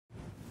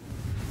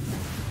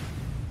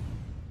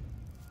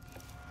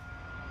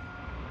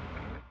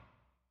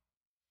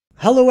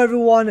Hello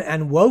everyone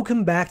and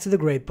welcome back to the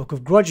Great Book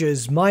of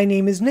Grudges. My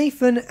name is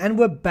Nathan and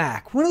we're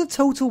back with another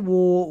Total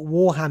War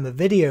Warhammer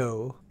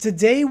video.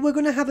 Today we're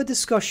going to have a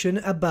discussion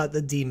about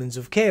the Demons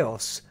of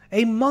Chaos,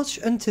 a much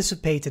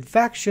anticipated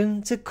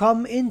faction to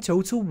come in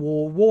Total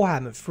War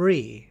Warhammer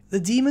 3. The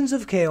Demons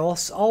of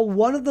Chaos are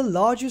one of the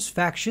largest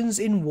factions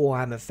in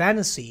Warhammer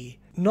Fantasy,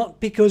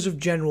 not because of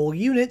general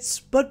units,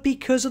 but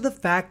because of the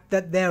fact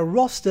that their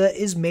roster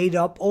is made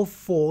up of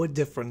 4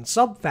 different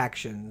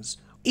sub-factions.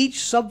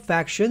 Each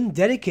sub-faction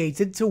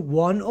dedicated to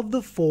one of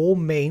the 4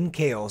 main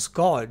Chaos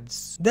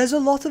gods. There's a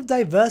lot of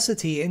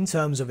diversity in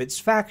terms of its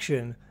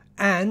faction,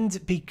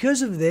 and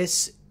because of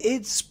this,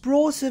 it's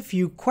brought a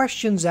few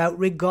questions out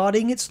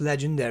regarding its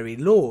legendary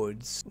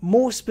lords.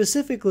 More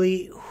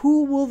specifically,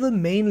 who will the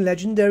main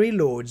legendary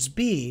lords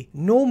be?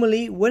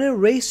 Normally, when a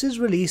race is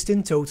released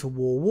in Total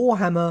War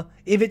Warhammer,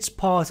 if it's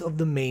part of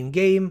the main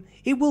game,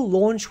 it will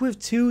launch with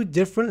 2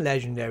 different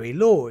legendary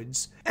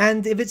lords,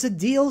 and if it's a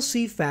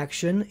DLC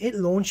faction, it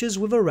launches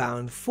with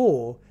around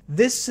 4.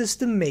 This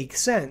system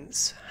makes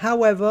sense,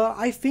 however,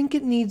 I think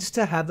it needs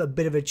to have a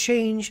bit of a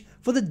change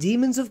for the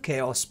Demons of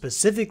Chaos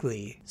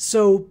specifically.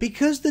 So,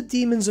 because the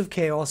Demons of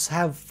Chaos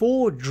have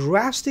 4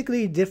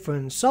 drastically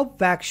different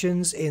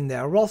sub-factions in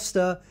their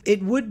roster,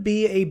 it would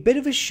be a bit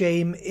of a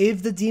shame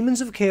if the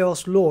Demons of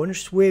Chaos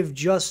launched with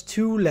just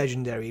 2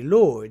 legendary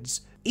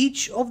lords.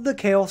 Each of the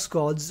Chaos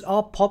gods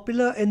are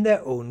popular in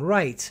their own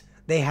right.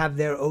 They have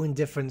their own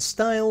different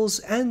styles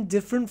and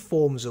different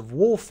forms of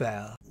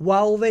warfare.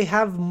 While they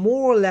have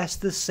more or less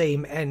the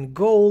same end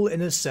goal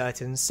in a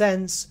certain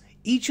sense,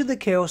 each of the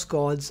Chaos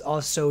gods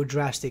are so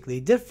drastically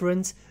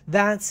different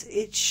that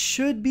it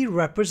should be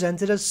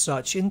represented as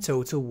such in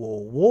Total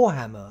War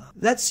Warhammer.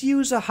 Let's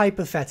use a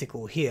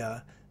hypothetical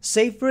here.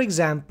 Say for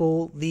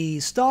example, the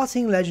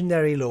starting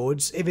legendary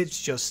lords, if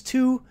it's just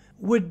 2,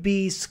 would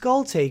be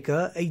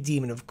Skulltaker, a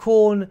demon of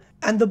Khorne,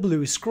 and the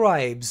Blue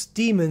Scribes,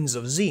 demons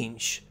of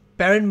Tzeentch.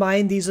 Bear in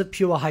mind these are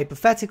pure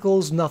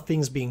hypotheticals,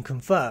 nothing's been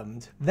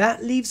confirmed.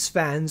 That leaves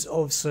fans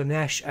of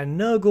Slaanesh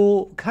and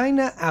Nurgle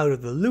kinda out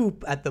of the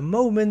loop at the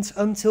moment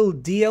until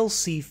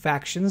DLC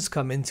factions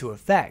come into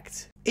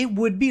effect. It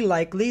would be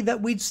likely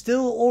that we'd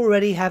still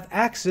already have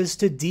access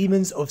to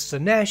Demons of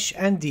Slaanesh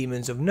and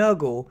Demons of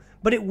Nurgle,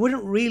 but it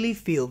wouldn't really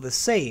feel the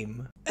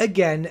same.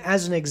 Again,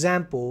 as an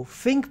example,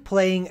 think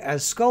playing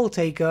as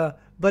Skulltaker,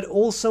 but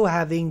also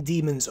having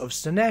Demons of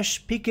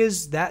Slaanesh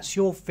because that's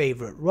your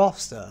favourite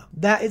roster.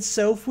 That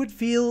itself would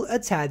feel a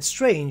tad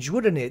strange,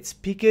 wouldn't it?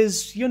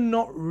 Because you're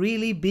not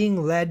really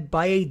being led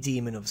by a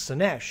Demon of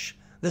Slaanesh.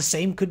 The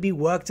same could be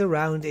worked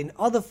around in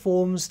other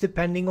forms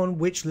depending on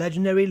which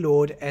legendary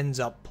lord ends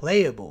up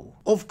playable.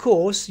 Of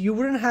course, you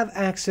wouldn't have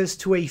access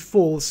to a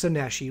full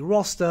Slaaneshi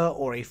roster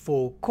or a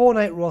full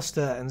Khornite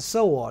roster and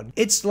so on.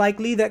 It's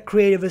likely that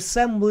Creative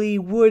Assembly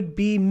would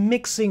be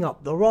mixing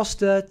up the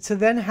roster to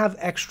then have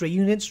extra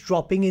units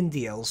dropping in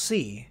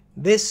DLC.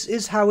 This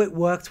is how it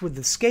worked with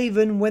the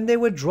Skaven when they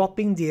were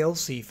dropping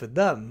DLC for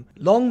them.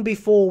 Long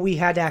before we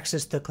had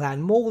access to Clan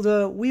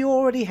Moulder, we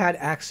already had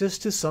access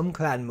to some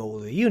Clan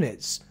Moulder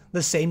units.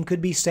 The same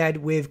could be said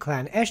with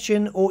Clan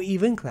Eshin or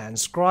even Clan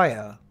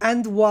Skryre.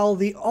 And while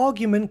the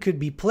argument could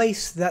be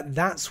placed that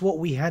that's what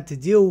we had to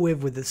deal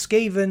with the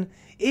Skaven,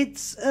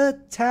 it's a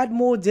tad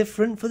more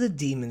different for the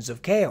Demons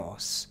of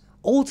Chaos.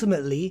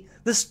 Ultimately,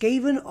 the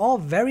Skaven are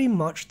very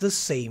much the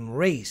same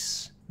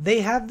race.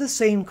 They have the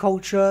same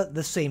culture,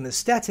 the same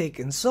aesthetic,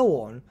 and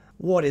so on.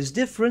 What is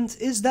different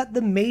is that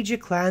the major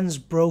clans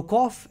broke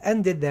off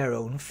and did their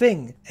own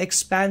thing,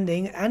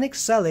 expanding and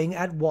excelling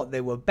at what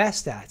they were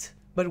best at.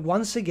 But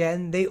once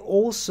again, they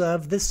all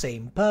serve the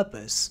same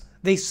purpose.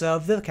 They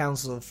serve the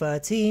Council of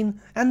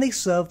 13, and they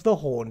serve the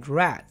Horned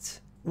Rat.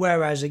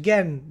 Whereas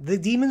again, the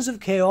Demons of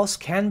Chaos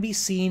can be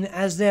seen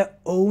as their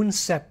own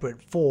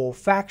separate 4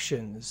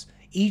 factions.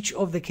 Each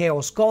of the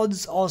Chaos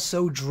gods are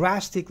so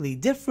drastically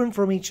different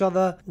from each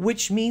other,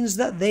 which means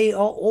that they are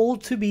all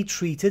to be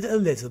treated a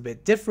little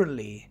bit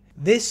differently.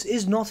 This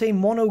is not a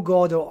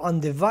monogod or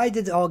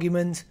undivided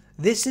argument,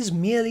 this is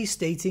merely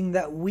stating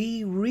that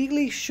we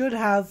really should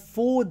have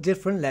 4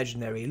 different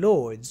legendary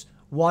lords,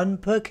 1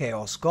 per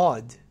Chaos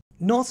god.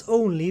 Not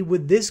only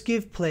would this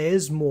give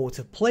players more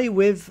to play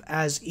with,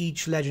 as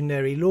each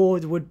legendary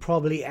lord would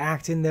probably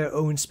act in their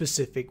own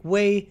specific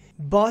way,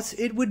 but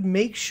it would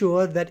make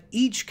sure that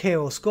each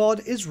Chaos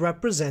god is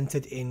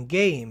represented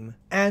in-game,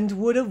 and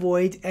would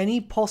avoid any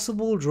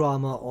possible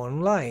drama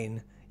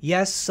online.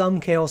 Yes,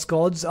 some Chaos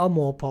gods are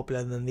more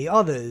popular than the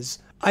others.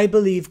 I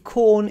believe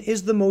Khorne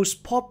is the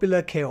most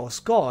popular Chaos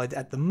god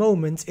at the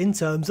moment in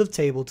terms of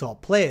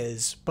tabletop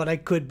players, but I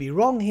could be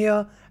wrong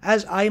here,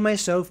 as I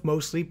myself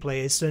mostly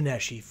play as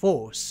Slaaneshi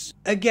Force.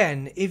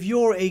 Again, if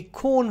you're a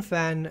Khorne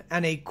fan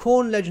and a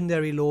Khorne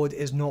legendary lord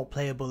is not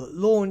playable at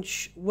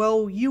launch,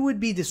 well, you would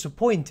be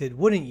disappointed,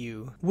 wouldn't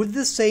you? With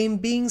the same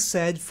being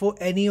said for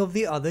any of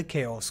the other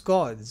Chaos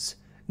gods.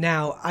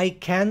 Now, I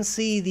can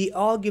see the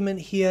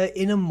argument here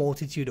in a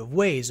multitude of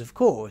ways, of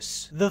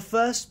course. The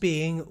first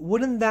being,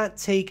 wouldn't that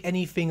take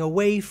anything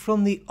away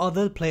from the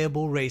other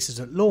playable races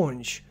at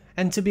launch?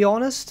 And to be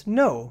honest,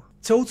 no.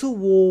 Total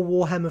War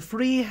Warhammer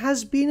 3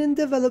 has been in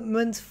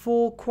development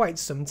for quite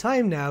some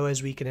time now,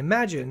 as we can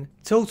imagine.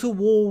 Total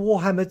War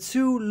Warhammer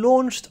 2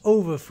 launched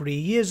over 3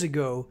 years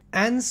ago,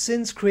 and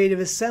since Creative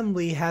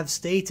Assembly have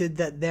stated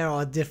that there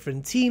are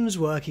different teams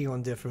working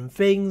on different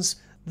things,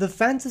 the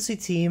fantasy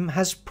team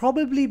has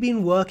probably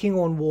been working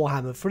on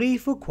Warhammer 3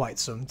 for quite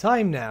some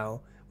time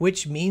now,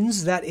 which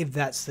means that if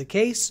that's the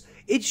case,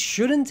 it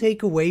shouldn't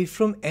take away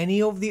from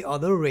any of the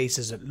other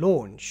races at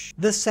launch.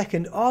 The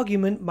second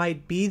argument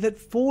might be that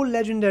 4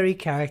 legendary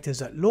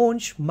characters at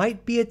launch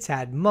might be a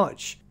tad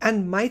much,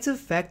 and might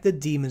affect the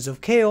Demons of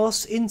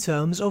Chaos in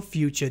terms of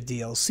future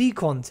DLC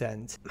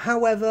content.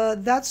 However,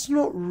 that's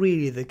not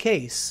really the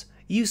case.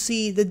 You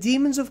see, the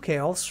Demons of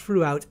Chaos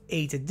throughout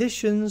 8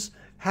 editions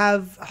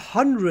have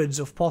hundreds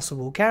of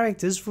possible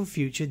characters for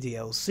future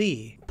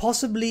DLC,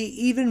 possibly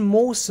even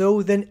more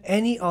so than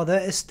any other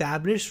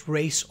established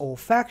race or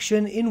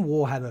faction in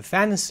Warhammer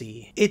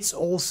Fantasy. It's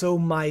also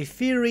my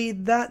theory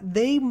that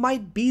they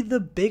might be the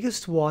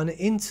biggest one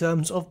in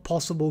terms of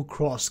possible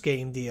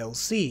cross-game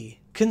DLC,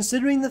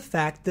 considering the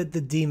fact that the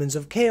Demons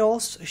of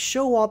Chaos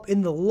show up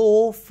in the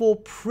lore for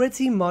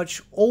pretty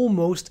much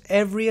almost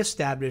every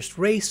established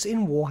race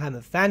in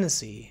Warhammer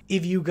Fantasy.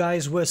 If you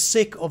guys were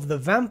sick of the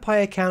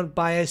vampire count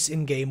bias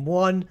in Game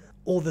 1,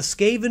 or the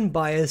Skaven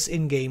bias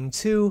in Game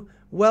 2,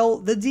 well,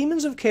 the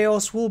Demons of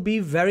Chaos will be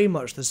very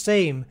much the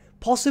same,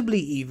 possibly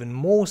even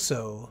more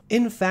so.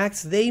 In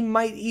fact, they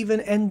might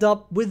even end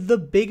up with the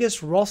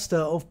biggest roster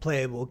of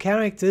playable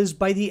characters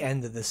by the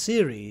end of the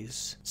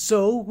series.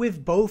 So,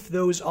 with both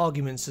those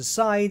arguments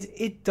aside,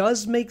 it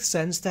does make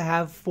sense to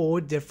have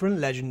 4 different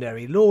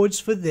legendary lords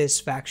for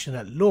this faction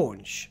at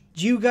launch.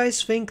 Do you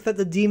guys think that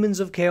the Demons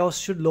of Chaos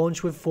should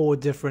launch with 4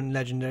 different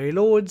legendary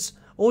lords,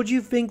 or do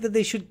you think that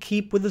they should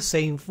keep with the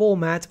same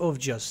format of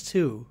just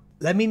 2?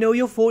 Let me know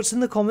your thoughts in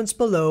the comments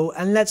below,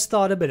 and let's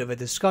start a bit of a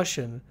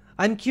discussion.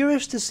 I'm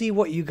curious to see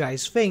what you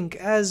guys think,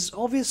 as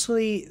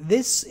obviously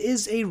this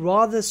is a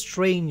rather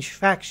strange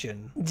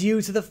faction.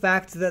 Due to the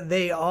fact that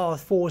they are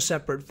 4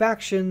 separate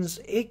factions,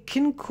 it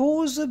can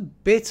cause a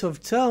bit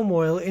of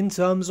turmoil in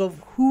terms of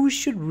who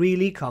should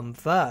really come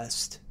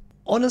first.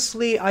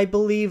 Honestly, I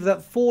believe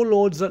that 4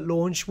 lords at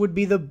launch would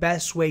be the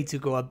best way to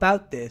go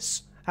about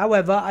this.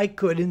 However, I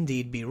could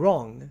indeed be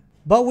wrong.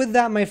 But with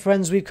that, my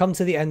friends, we've come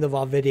to the end of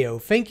our video.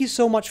 Thank you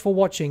so much for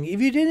watching.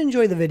 If you did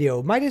enjoy the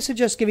video, might I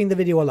suggest giving the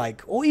video a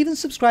like, or even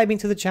subscribing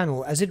to the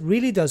channel, as it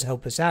really does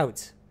help us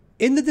out.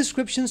 In the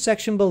description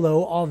section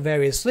below are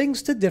various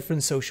links to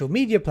different social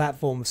media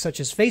platforms such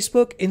as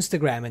Facebook,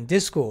 Instagram, and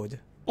Discord.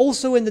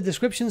 Also in the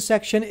description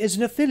section is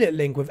an affiliate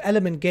link with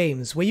Element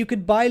Games, where you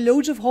could buy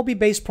loads of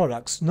hobby-based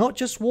products, not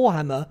just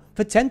Warhammer,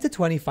 for 10 to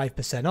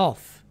 25%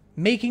 off.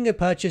 Making a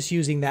purchase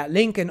using that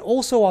link and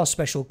also our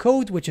special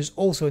code, which is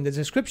also in the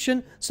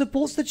description,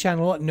 supports the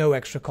channel at no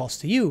extra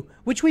cost to you,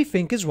 which we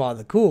think is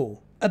rather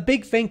cool. A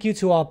big thank you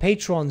to our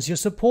patrons. Your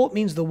support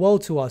means the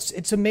world to us.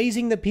 It's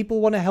amazing that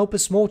people want to help a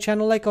small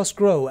channel like us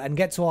grow and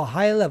get to a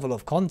higher level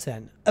of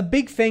content. A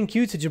big thank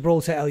you to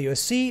Gibraltar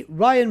LUSC,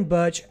 Ryan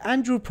Bertsche,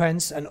 Andrew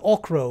Prince, and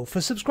Okro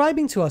for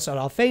subscribing to us at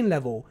our Fane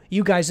level.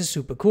 You guys are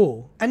super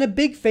cool. And a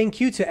big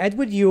thank you to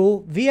Edward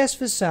Yule, VS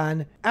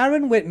Vasan,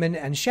 Aaron Whitman,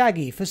 and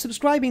Shaggy for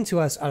subscribing to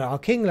us at our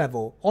King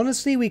level.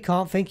 Honestly, we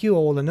can't thank you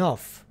all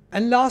enough.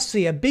 And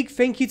lastly, a big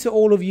thank you to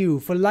all of you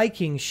for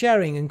liking,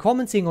 sharing, and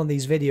commenting on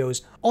these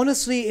videos.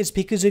 Honestly, it's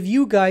because of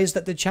you guys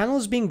that the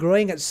channel's been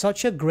growing at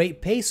such a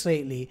great pace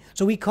lately,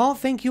 so we can't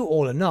thank you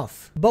all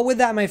enough. But with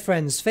that, my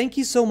friends, thank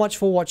you so much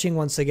for watching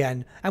once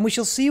again, and we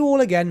shall see you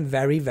all again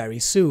very, very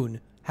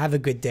soon. Have a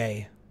good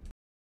day.